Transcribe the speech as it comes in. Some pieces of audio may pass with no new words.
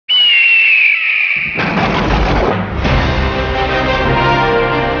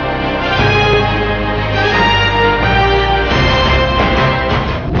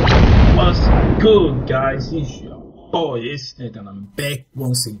Good guys, it's your boy Isnet and I'm back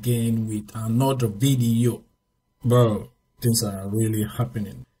once again with another video. Bro, things are really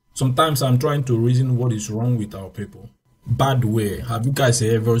happening. Sometimes I'm trying to reason what is wrong with our people. Bad way, have you guys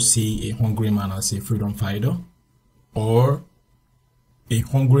ever seen a hungry man as a freedom fighter? Or a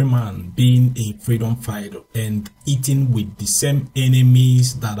hungry man being a freedom fighter and eating with the same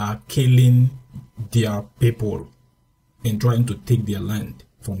enemies that are killing their people and trying to take their land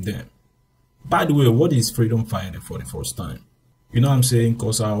from them? By the way, what is freedom fighting for the first time? You know what I'm saying?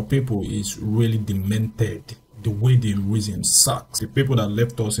 Because our people is really demented. The way they reason sucks. The people that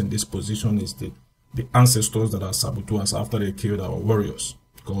left us in this position is the ancestors that are saboteurs us after they killed our warriors.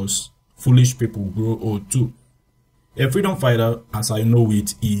 Because foolish people grow old too. A freedom fighter, as I know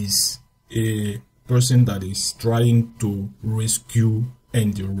it, is a person that is trying to rescue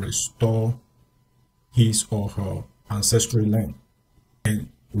and restore his or her ancestral land and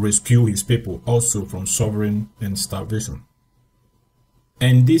rescue his people also from suffering and starvation.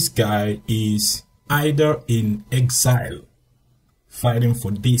 And this guy is either in exile fighting for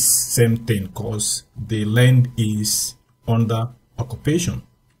this same thing because the land is under occupation,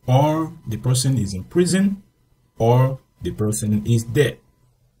 or the person is in prison, or the person is dead.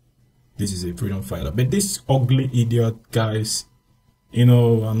 This is a freedom fighter. But this ugly idiot, guys, you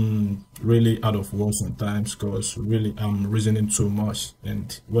know, I'm really out of words sometimes because really I'm reasoning too much,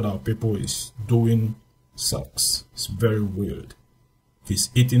 and what our people is doing sucks. It's very weird. He's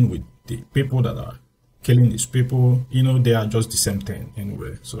eating with the people that are killing his people. You know, they are just the same thing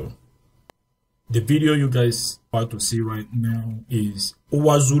anyway. So the video you guys are about to see right now is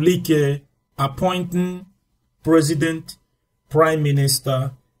Uwazurike appointing President, Prime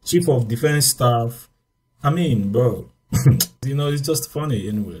Minister, Chief of Defense Staff. I mean, bro. You know, it's just funny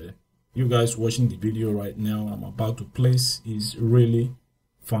anyway. You guys watching the video right now I'm about to place is really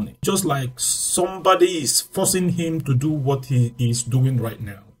funny. Just like somebody is forcing him to do what he is doing right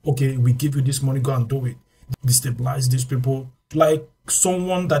now. Okay, we give you this money, go and do it. Destabilize these people. Like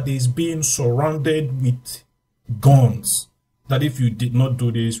someone that is being surrounded with guns. That if you did not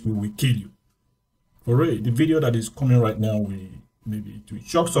do this, we will kill you. For real, the video that is coming right now, maybe it will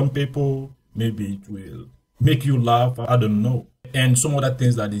shock some people. Maybe it will make you laugh, I don't know. And some other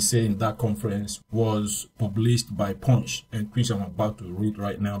things that they say in that conference was published by Punch, and which I'm about to read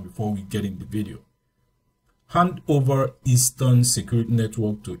right now before we get in the video. Hand over Eastern Security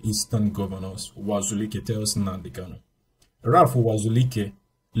Network to Eastern governors, Uwazurike tells Nnamdi Kanu. Ralph Uwazurike,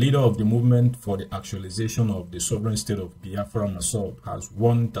 leader of the movement for the actualization of the sovereign state of Biafra Masob, has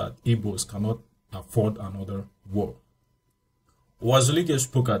warned that Igbos cannot afford another war. Uwazurike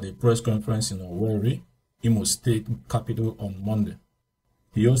spoke at a press conference in Owerri, Imo State capital, on Monday.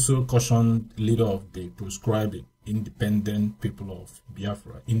 He also cautioned leader of the proscribed independent people of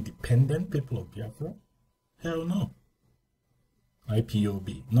Biafra. Independent people of Biafra? Hell no.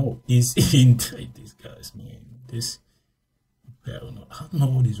 IPOB. No, he's in these guys, man. This, hell no. I don't know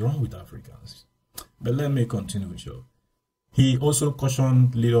what is wrong with Africans. But let me continue with you. He also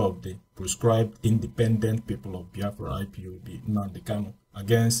cautioned leader of the proscribed independent people of Biafra, IPOB, Nnamdi Kanu,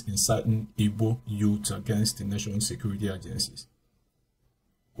 against inciting Igbo youth against the nation's security agencies.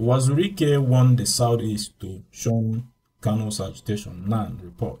 Uwazurike warned the Southeast to shun Kanu's agitation, NAN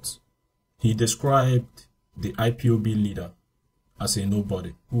reports. He described the IPOB leader as a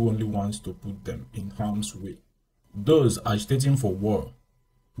nobody who only wants to put them in harm's way. Those agitating for war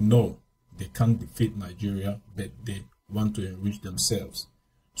know they can't defeat Nigeria, but they want to enrich themselves.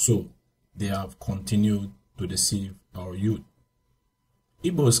 So they have continued to deceive our youth.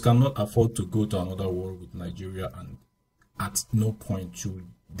 Igbos cannot afford to go to another war with Nigeria, and at no point should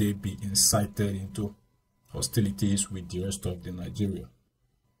they be incited into hostilities with the rest of the Nigeria.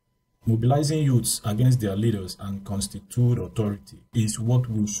 Mobilizing youths against their leaders and constitute authority is what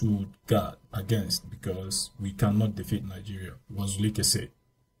we should guard against, because we cannot defeat Nigeria, Uwazurike said.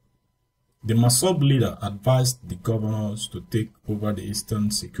 The Masob leader advised the governors to take over the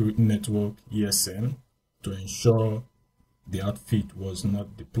Eastern Security Network, ESN, to ensure the outfit was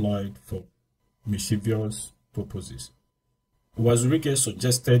not deployed for mischievous purposes. Uwazurike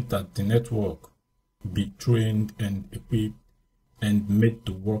suggested that the network be trained and equipped and made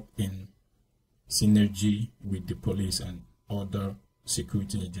to work in synergy with the police and other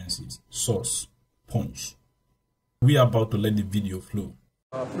security agencies. Source, Punch. We are about to let the video flow.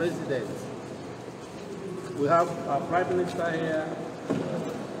 Our president, we have our prime minister here,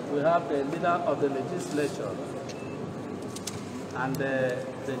 we have the leader of the legislature, and the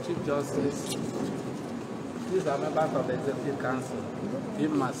chief justice. These are members of the executive council,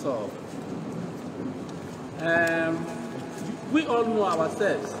 even myself. We all know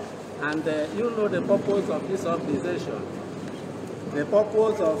ourselves And you know the purpose of this organization. The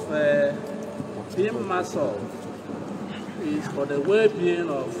purpose of being massive is for the well-being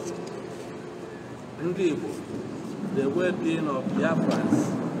of Nnamdi, the well-being of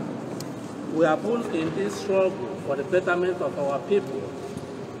Biafrans. We are both in this struggle for the betterment of our people.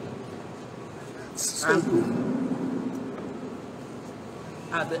 And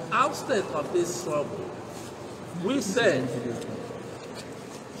at the outset of this struggle, we said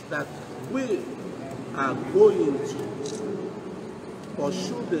that we are going to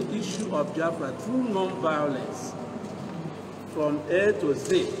pursue the issue of Biafra through non-violence from A to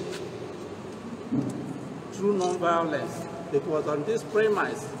Z, through non-violence. It was on this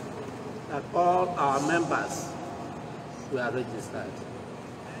premise that all our members were registered.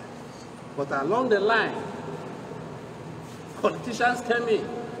 But along the line, politicians came in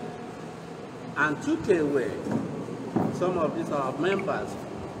and took away some of these our members,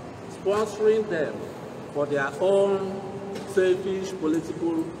 sponsoring them for their own selfish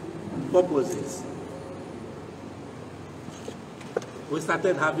political purposes. We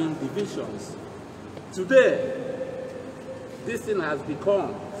started having divisions. Today, this thing has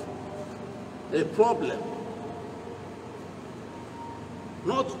become a problem,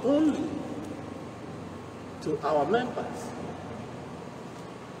 not only to our members,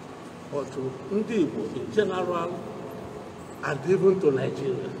 but to Nnamdi in general, and even to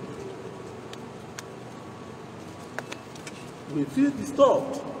Nigeria. We feel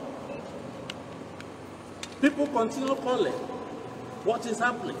disturbed. People continue calling. What is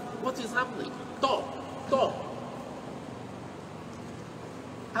happening? What is happening? Talk, talk.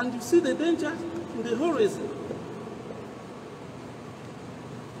 And you see the danger in the horizon.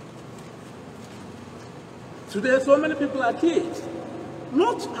 Today, so many people are killed,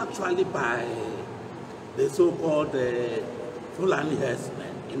 not actually by the so-called Fulani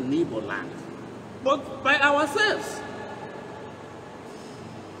herdsmen in Igbo land, but by ourselves.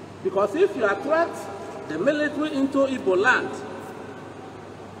 Because if you attract the military into Igbo land,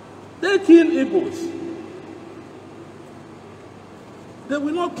 they kill Igbos. They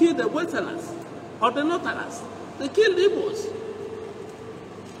will not kill the Westerners or the Northerners. They kill Igbos.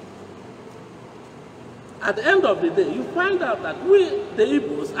 At the end of the day, you find out that we, the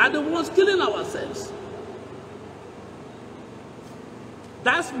Igbos, are the ones killing ourselves.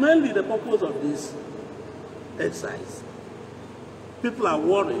 That's mainly the purpose of this exercise. People are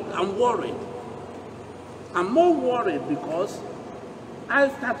worried. I'm worried. I'm more worried because I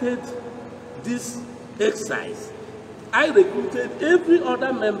started this exercise. I recruited every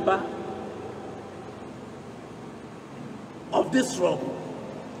other member of this struggle.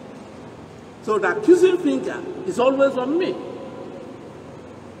 So the accusing finger is always on me.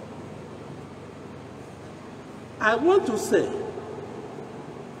 I want to say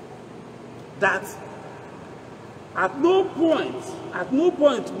that at no point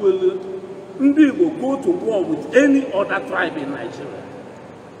will Nnamdi go to war with any other tribe in Nigeria.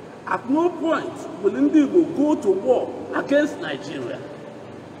 At no point will Nnamdi go to war against Nigeria.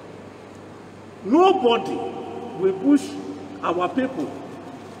 Nobody will push our people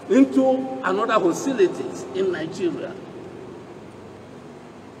into another hostilities in Nigeria.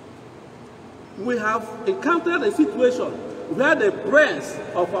 We have encountered a situation where the brains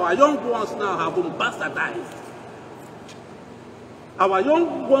of our young ones now have been bastardized. Our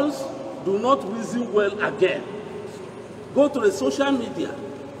young ones do not reason well again. Go to the social media.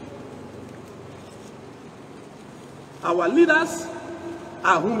 Our leaders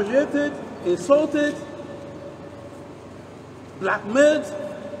are humiliated, insulted, blackmailed,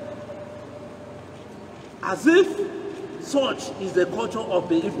 as if such is the culture of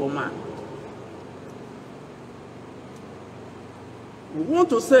the Igbo man. We want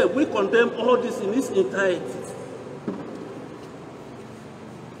to say we condemn all this in its entirety.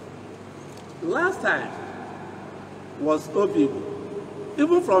 Last time was Obibu.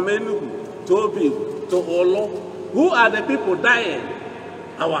 Even from Enugu to Obibu to Olo, who are the people dying?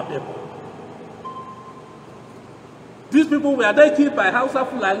 Our people. These people, were they killed by Hausa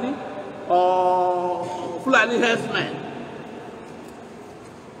Fulani or Fulani herdsmen?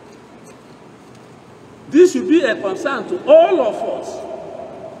 This should be a concern to all of us.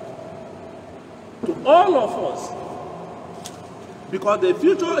 To all of us. Because the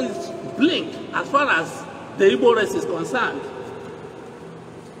future is bleak as far as the Igbo race is concerned.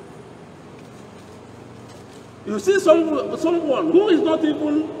 You see someone who is not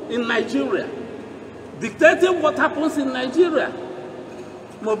even in Nigeria dictating what happens in Nigeria,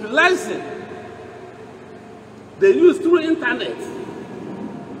 mobilizing. They use through internet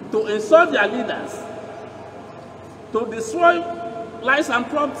to insult their leaders, to destroy lives and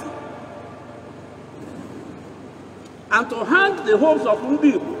property. and to hang the hopes of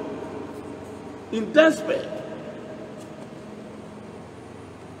Nnamdi in despair.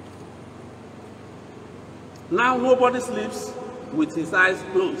 Now nobody sleeps with his eyes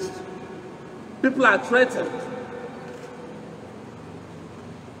closed. People are threatened.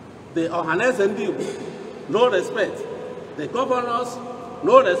 The Ohanese Ndigbo, no respect. The governors,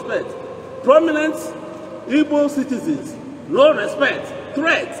 no respect. Prominent Igbo citizens, no respect.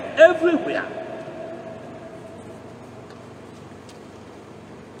 Threats everywhere.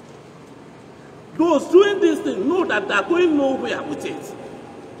 Those doing this thing know that they are going nowhere with it.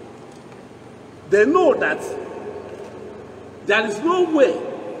 They know that there is no way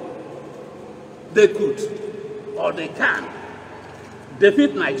they could or they can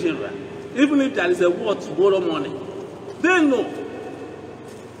defeat Nigeria, even if there is a war to borrow money. They know.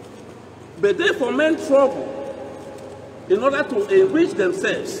 But they foment trouble in order to enrich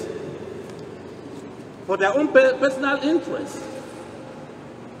themselves for their own personal interests.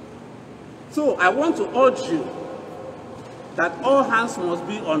 So I want to urge you that all hands must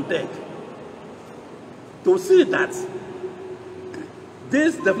be on deck to see that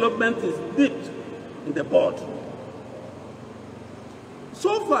this development is dipped in the bud.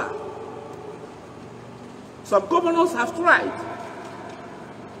 So far, some governors have tried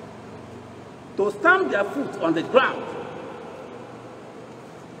to stamp their foot on the ground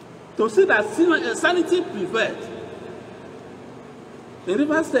to see that sanity prevailed. In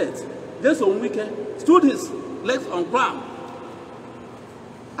Rivers State, Jason Uwazurike stood his legs on ground.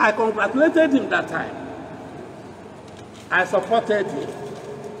 I congratulated him that time. I supported him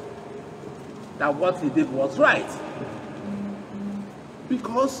that what he did was right.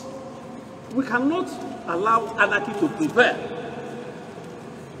 Because we cannot allow anarchy to prevail.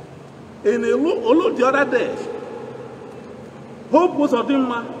 In Olu the other day, Hope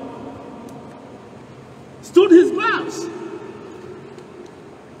Uwazurike stood his grounds.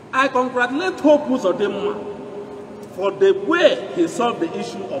 I congratulate Hope Uwazurike for the way he solved the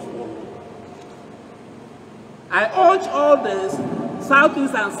issue of Olu. I urge all the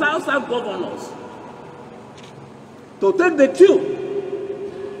Southeast and South-South governors to take the cue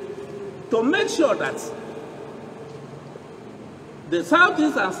to make sure that the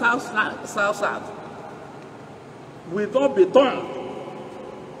Southeast and South-South will not be turned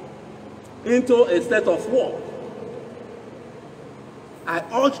into a state of war. I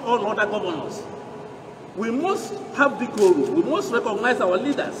urge all other governors, we must have decorum, we must recognize our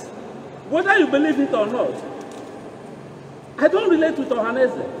leaders, whether you believe it or not. I don't relate with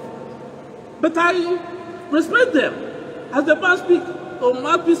Ohanese, but I respect them as the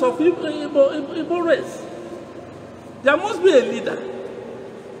mouthpiece of Igbo race. There must be a leader.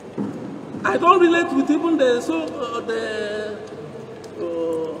 I don't relate with even the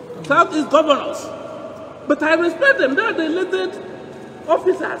Southeast governors, but I respect them. They are the elected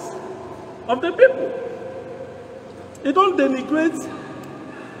officers of the people. They don't denigrate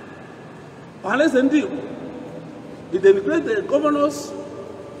Ohanese Ndigbo. They denigrate the governors,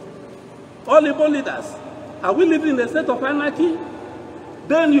 all Igbo leaders. Are we living in a state of anarchy?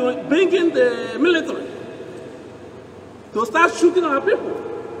 Then you bring in the military to start shooting our people.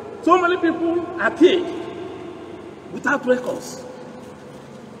 So many people are killed without records.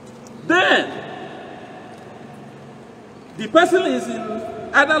 Then the person is in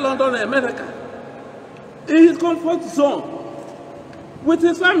either London or America, in his comfort zone, with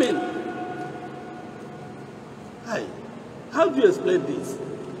his family. Hi, how do you explain this?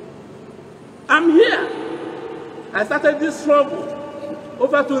 I'm here. I started this struggle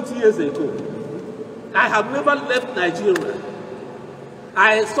over 20 years ago. I have never left Nigeria.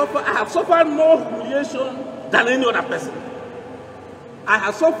 I have suffered more humiliation than any other person. I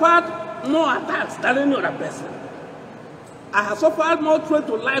have suffered more attacks than any other person. I have suffered more threat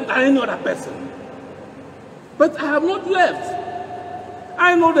to life than any other person. But I have not left.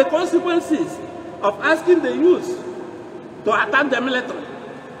 I know the consequences of asking the youth to attack the military,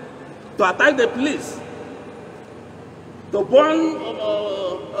 to attack the police, to burn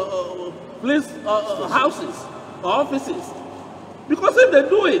police houses or offices. Because if they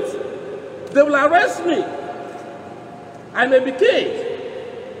do it, they will arrest me. I may be killed.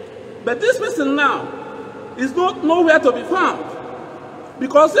 But this person now is not nowhere to be found.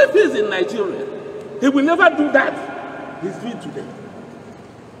 Because if he's in Nigeria, he will never do that he's doing today.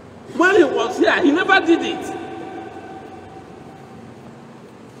 When he was here, he never did it.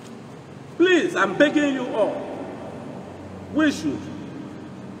 Please, I'm begging you all, we should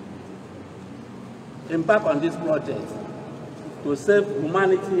embark on this project to save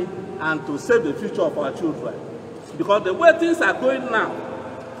humanity and to save the future of our children. Because the way things are going now,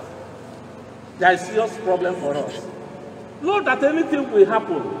 there is a serious problem for us. Not that anything will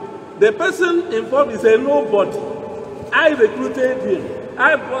happen. The person involved is a nobody. I recruited him.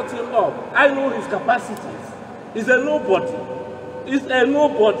 I brought him up. I know his capacities. He's a nobody. He's a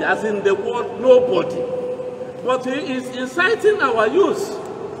nobody, as in the word nobody. But he is inciting our youth,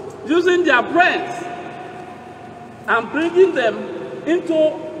 using their brains and bringing them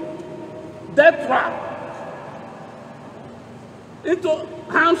into death trap, into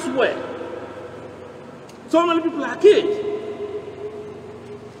harm's way. So many people are killed.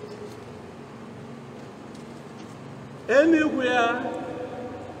 Anywhere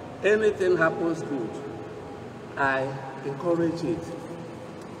anything happens good, I encourage it.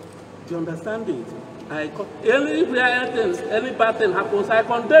 Do you understand it? Anywhere any bad thing happens, I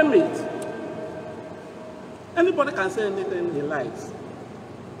condemn it. Anybody can say anything he likes.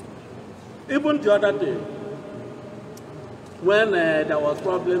 Even the other day, when there was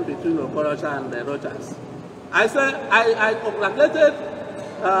problem between Okorocha and Rogers, I said I congratulated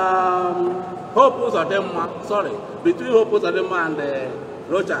between Hope Uzodinma and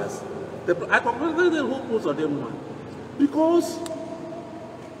Rogers. I congratulated Hope Uzodinma because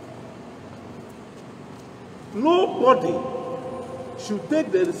nobody should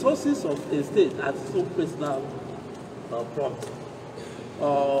take the resources of a state as its own personal property,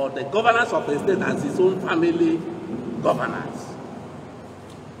 or the governance of a state as its own family governance.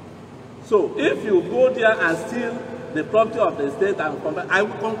 So if you go there and steal the property of the state, I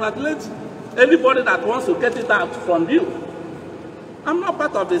will congratulate anybody that wants to get it out from you. I'm not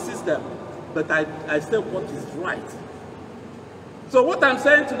part of the system, but I say what is right. So what I'm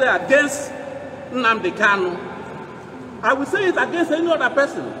saying today against Nnamdi Kanu, I will say it against any other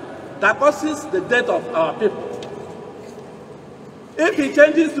person that causes the death of our people. If he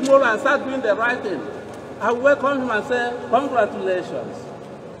changes tomorrow and starts doing the right thing, I will welcome him and say, congratulations.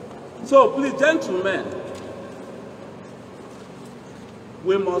 So please, gentlemen,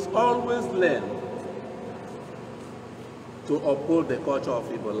 we must always learn to uphold the culture of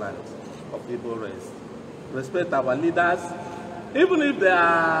Igbo land, of Igbo race. Respect our leaders. Even if they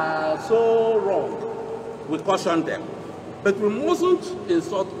are so wrong, we caution them. But we mustn't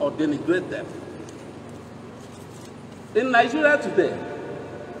insult or denigrate them. In Nigeria today,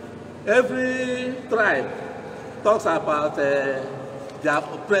 every tribe talks about their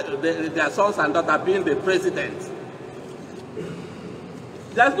sons and daughters being the president.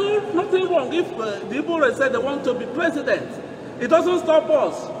 There's nothing wrong if the Igbo said they want to be president. It doesn't stop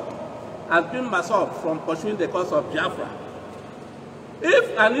us, as being myself, from pursuing the cause of Biafra.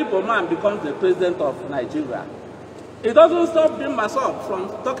 If an Igbo man becomes the president of Nigeria, it doesn't stop being myself from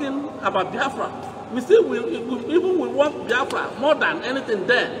talking about Biafra. We want Biafra more than anything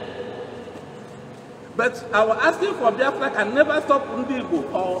then. But our asking for Biafra can never stop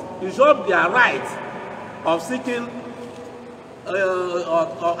Igbo or usurp their right of seeking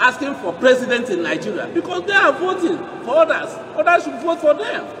or asking for president in Nigeria, because they are voting for others. Others should vote for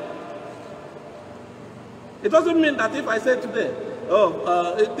them. It doesn't mean that if I say today,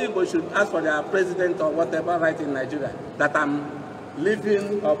 Igbo should ask for their president or whatever right in Nigeria, that I'm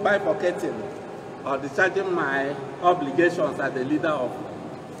leaving or bifurcating or discharging my obligations as the leader of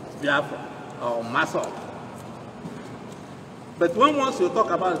Biafra or Maso. But when once you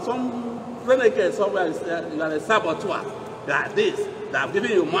talk about some renegade somewhere, you are a saboteur, they are this, they are giving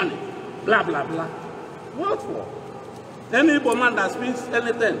you money, blah, blah, blah. What for? Any Igbo man that speaks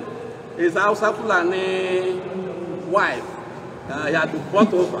anything is Hausa Fulani wife. He had to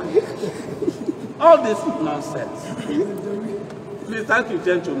bought over. All this nonsense. Please, thank you,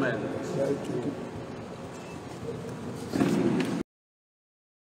 gentlemen.